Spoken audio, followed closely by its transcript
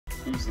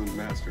Who's the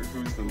master?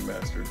 Who's the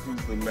master?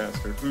 Who's the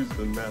master? Who's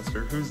the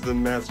master? Who's the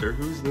master?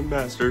 Who's the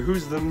master?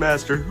 Who's the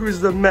master? Who's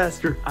the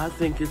master? I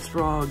think it's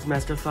Frogs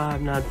Master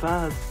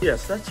 595.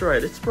 Yes, that's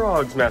right. It's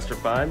Frogs Master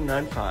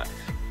 595.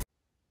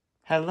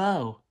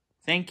 Hello.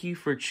 Thank you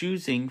for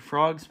choosing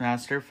Frogs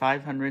Master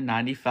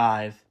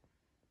 595.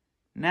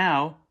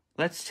 Now,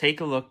 let's take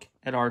a look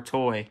at our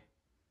toy.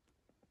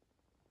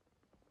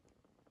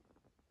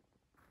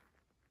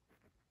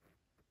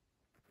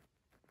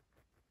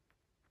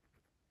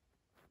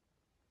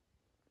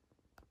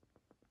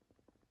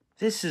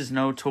 This is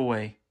no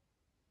toy.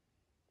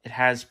 It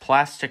has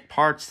plastic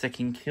parts that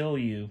can kill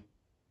you.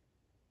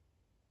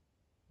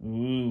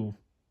 Ooh.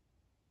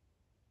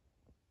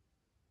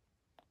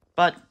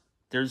 But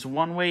there's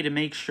one way to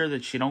make sure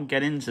that you don't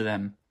get into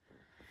them.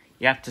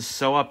 You have to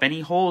sew up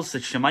any holes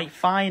that you might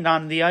find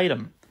on the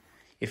item.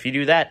 If you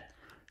do that,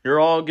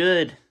 you're all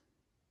good.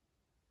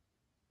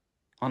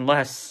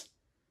 Unless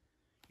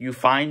you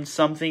find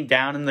something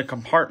down in the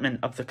compartment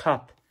of the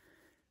cup.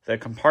 The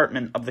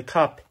compartment of the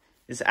cup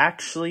is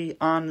actually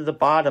on the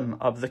bottom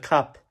of the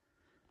cup.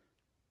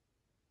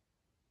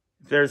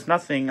 If there's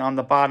nothing on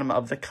the bottom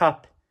of the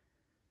cup,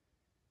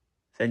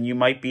 then you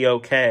might be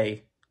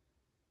okay.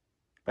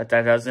 But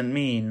that doesn't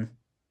mean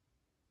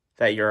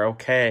that you're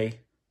okay.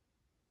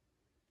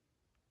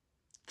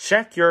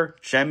 Check your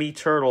Gemmy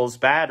Turtles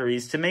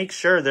batteries to make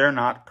sure they're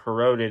not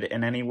corroded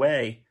in any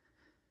way.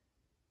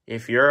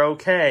 If you're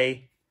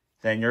okay,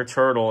 then your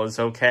turtle is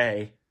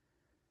okay.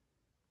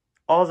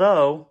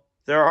 Although,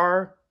 there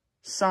are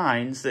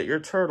signs that your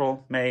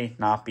turtle may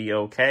not be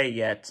okay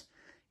yet.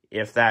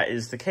 If that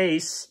is the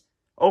case,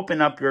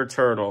 open up your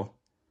turtle.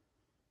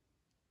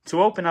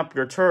 To open up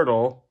your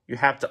turtle, you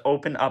have to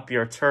open up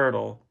your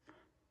turtle.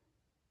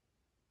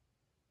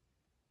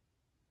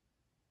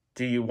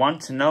 Do you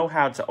want to know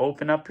how to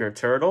open up your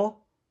turtle?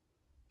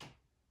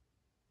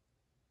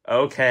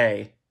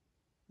 Okay,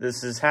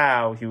 this is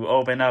how you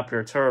open up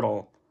your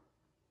turtle.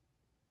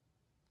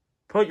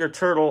 Put your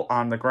turtle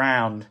on the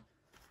ground.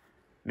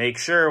 Make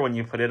sure when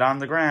you put it on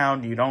the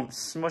ground, you don't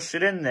smush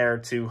it in there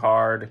too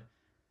hard.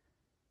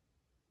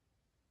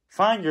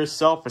 Find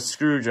yourself a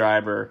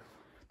screwdriver.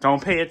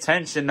 Don't pay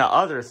attention to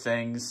other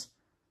things.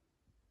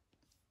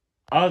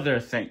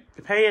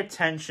 Pay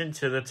attention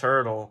to the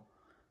turtle.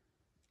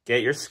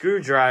 Get your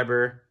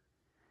screwdriver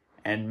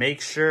and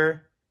make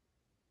sure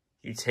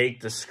you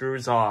take the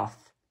screws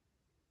off.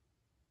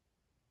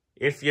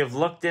 If you've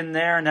looked in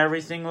there and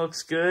everything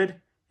looks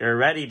good, you're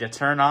ready to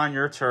turn on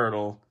your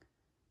turtle.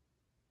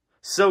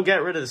 So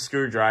get rid of the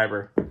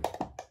screwdriver.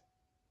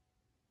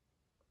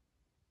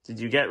 Did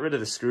you get rid of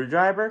the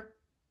screwdriver?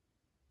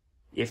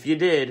 If you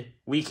did,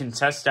 we can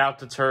test out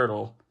the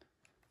turtle.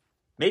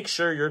 Make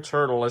sure your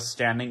turtle is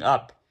standing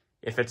up.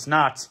 If it's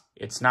not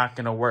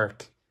going to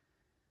work.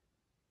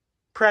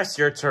 Press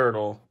your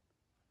turtle.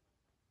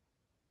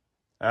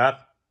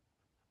 Up.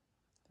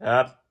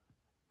 Up.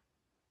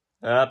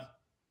 Up.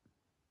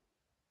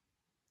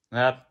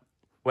 Up.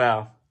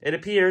 Well, it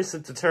appears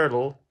that the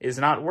turtle is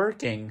not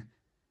working.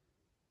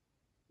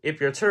 If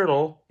your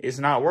turtle is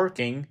not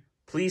working,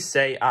 please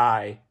say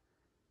I.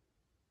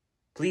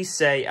 Please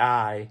say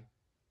I.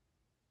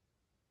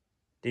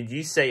 Did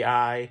you say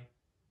I?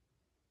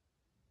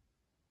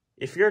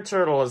 If your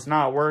turtle is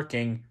not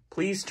working,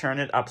 please turn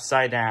it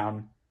upside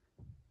down.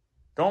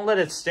 Don't let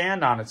it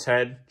stand on its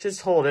head,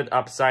 just hold it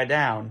upside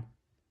down.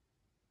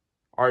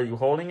 Are you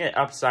holding it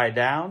upside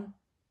down?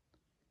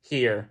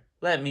 Here,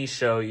 let me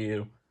show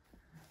you.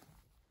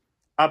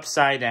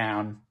 Upside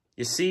down.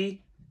 You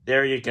see?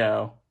 There you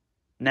go.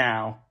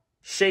 Now,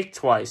 shake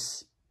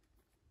twice.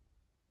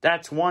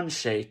 That's one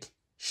shake.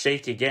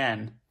 Shake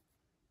again.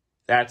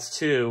 That's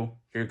two.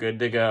 You're good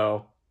to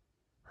go.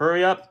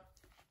 Hurry up.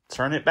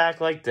 Turn it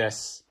back like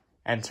this.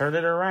 And turn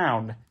it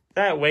around.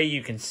 That way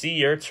you can see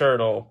your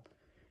turtle.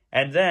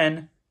 And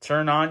then,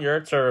 turn on your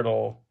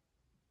turtle.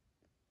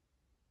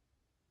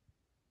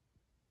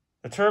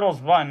 The turtle's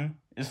button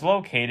is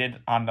located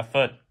on the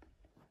foot.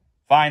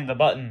 Find the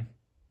button.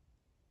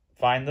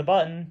 Find the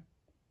button.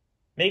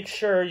 Make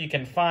sure you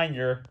can find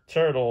your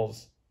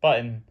turtle's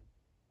button.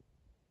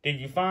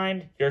 Did you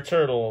find your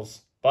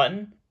turtle's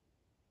button?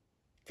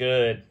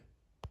 Good.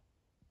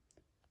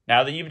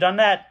 Now that you've done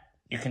that,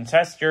 you can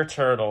test your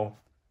turtle.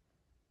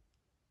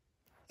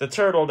 The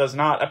turtle does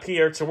not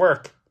appear to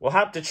work. We'll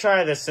have to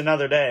try this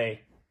another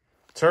day.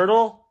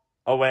 Turtle,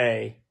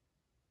 away.